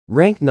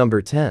Rank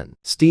number 10.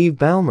 Steve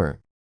Ballmer.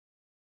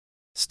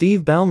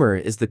 Steve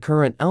Ballmer is the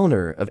current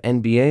owner of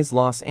NBA's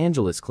Los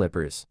Angeles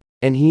Clippers,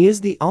 and he is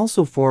the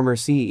also former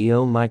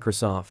CEO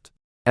Microsoft.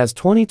 As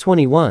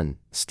 2021,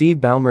 Steve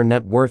Ballmer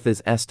net worth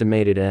is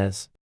estimated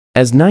as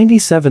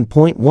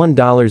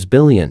 $97.1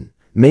 billion,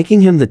 making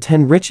him the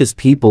 10 richest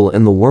people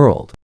in the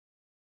world.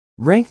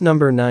 Rank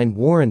number 9.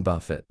 Warren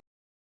Buffett.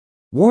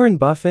 Warren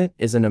Buffett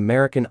is an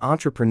American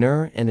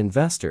entrepreneur and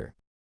investor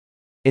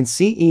and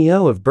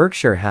CEO of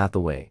Berkshire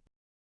Hathaway.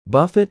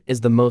 Buffett is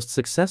the most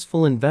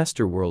successful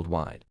investor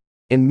worldwide,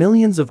 and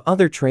millions of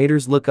other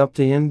traders look up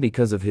to him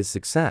because of his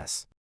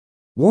success.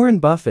 Warren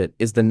Buffett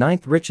is the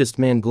 9th richest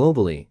man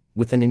globally,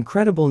 with an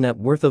incredible net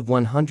worth of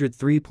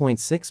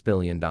 $103.6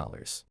 billion.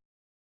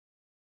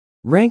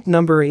 Rank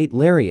number 8.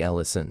 Larry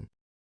Ellison.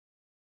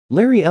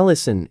 Larry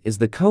Ellison is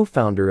the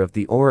co-founder of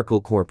the Oracle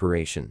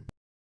Corporation.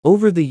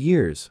 Over the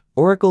years,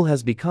 Oracle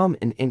has become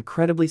an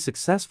incredibly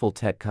successful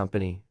tech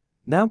company,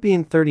 now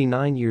being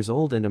 39 years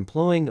old and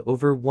employing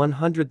over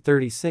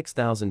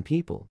 136,000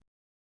 people.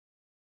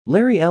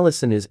 Larry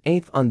Ellison is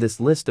 8th on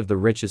this list of the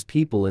richest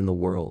people in the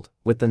world,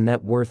 with a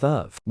net worth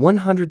of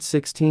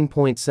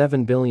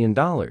 $116.7 billion.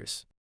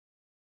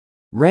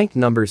 Rank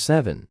number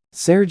 7.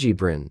 Sergey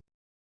Brin.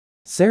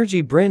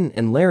 Sergey Brin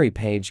and Larry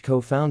Page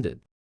co-founded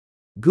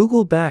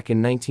Google back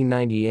in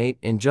 1998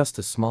 in just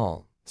a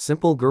small,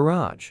 simple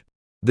garage.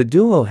 The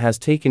duo has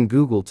taken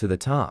Google to the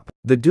top.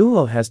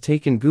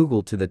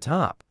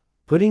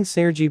 Putting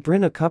Sergey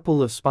Brin a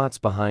couple of spots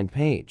behind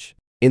Page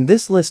in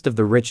this list of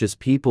the richest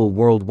people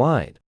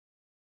worldwide.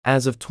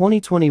 As of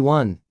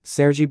 2021,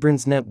 Sergey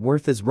Brin's net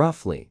worth is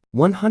roughly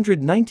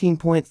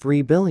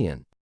 $119.3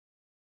 billion.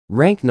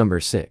 Rank number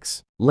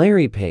 6.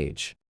 Larry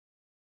Page.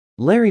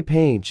 Larry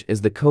Page is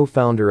the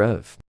co-founder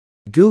of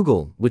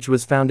Google, which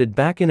was founded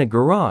back in a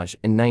garage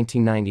in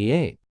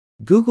 1998.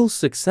 Google's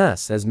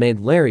success has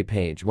made Larry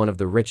Page one of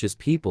the richest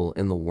people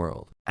in the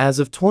world. As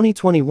of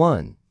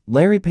 2021,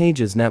 Larry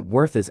Page's net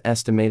worth is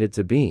estimated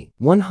to be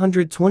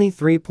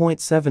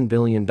 $123.7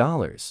 billion.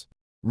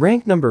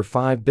 Rank number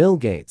 5. Bill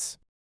Gates.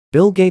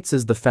 Bill Gates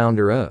is the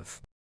founder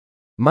of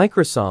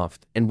Microsoft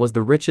and was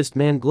the richest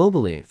man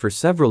globally for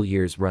several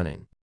years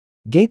running.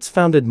 Gates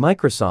founded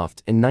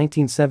Microsoft in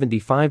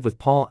 1975 with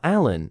Paul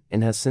Allen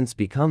and has since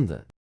become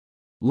the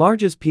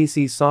largest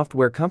PC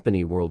software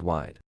company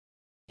worldwide.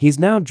 He's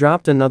now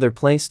dropped another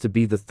place to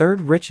be the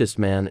 3rd richest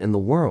man in the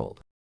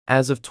world.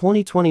 As of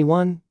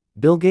 2021,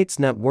 Bill Gates'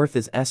 net worth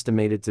is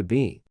estimated to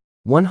be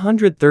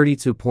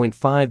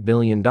 $132.5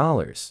 billion.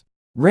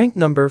 Rank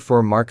number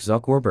 4. Mark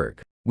Zuckerberg.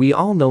 We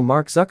all know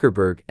Mark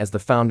Zuckerberg as the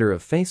founder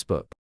of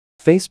Facebook.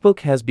 Facebook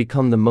has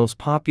become the most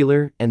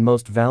popular and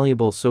most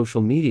valuable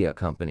social media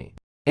company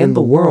in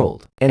the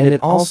world, and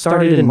it all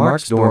started in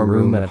Mark's dorm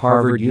room at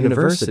Harvard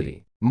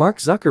University. Mark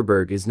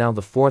Zuckerberg is now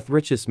the 4th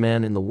richest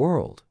man in the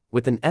world,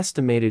 with an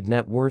estimated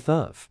net worth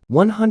of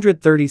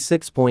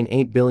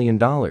 $136.8 billion.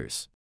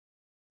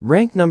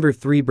 Rank number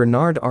 3.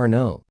 Bernard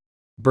Arnault.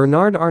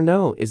 Bernard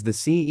Arnault is the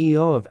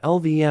CEO of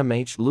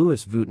LVMH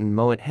Louis Vuitton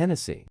Moet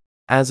Hennessy.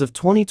 As of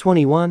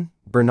 2021,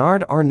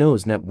 Bernard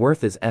Arnault's net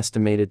worth is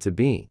estimated to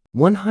be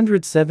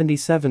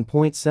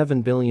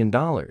 $177.7 billion.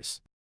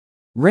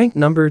 Rank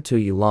number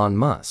 2. Elon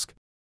Musk.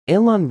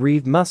 Elon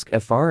Reeve Musk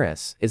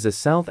FRS is a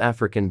South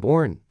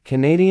African-born,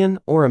 Canadian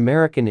or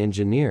American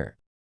engineer,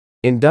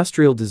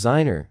 industrial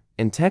designer,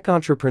 and tech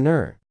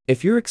entrepreneur.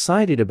 If you're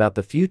excited about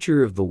the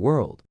future of the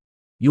world,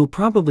 you'll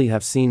probably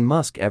have seen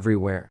Musk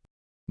everywhere.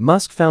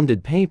 Musk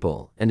founded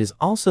PayPal and is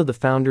also the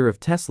founder of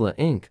Tesla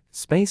Inc.,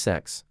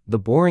 SpaceX, The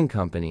Boring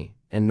Company,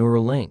 and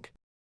Neuralink.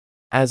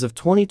 As of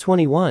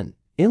 2021,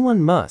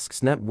 Elon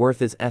Musk's net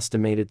worth is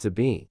estimated to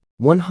be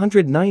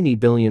 $190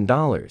 billion.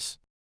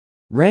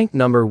 Rank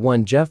number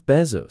 1. Jeff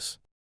Bezos.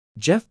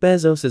 Jeff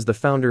Bezos is the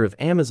founder of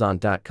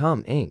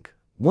Amazon.com Inc.,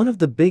 one of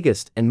the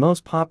biggest and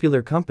most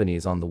popular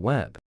companies on the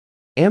web.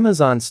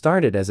 Amazon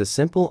started as a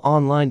simple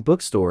online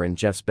bookstore in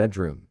Jeff's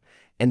bedroom,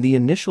 and the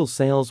initial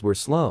sales were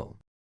slow.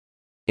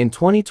 In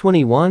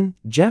 2021,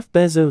 Jeff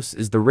Bezos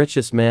is the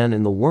richest man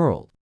in the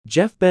world.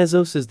 Jeff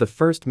Bezos is the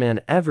first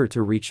man ever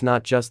to reach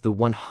not just the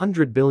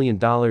 $100 billion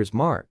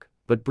mark,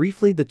 but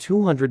briefly the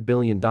 $200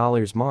 billion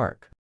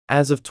mark.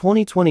 As of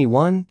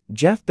 2021,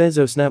 Jeff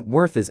Bezos' net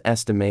worth is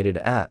estimated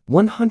at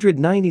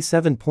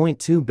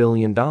 $197.2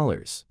 billion.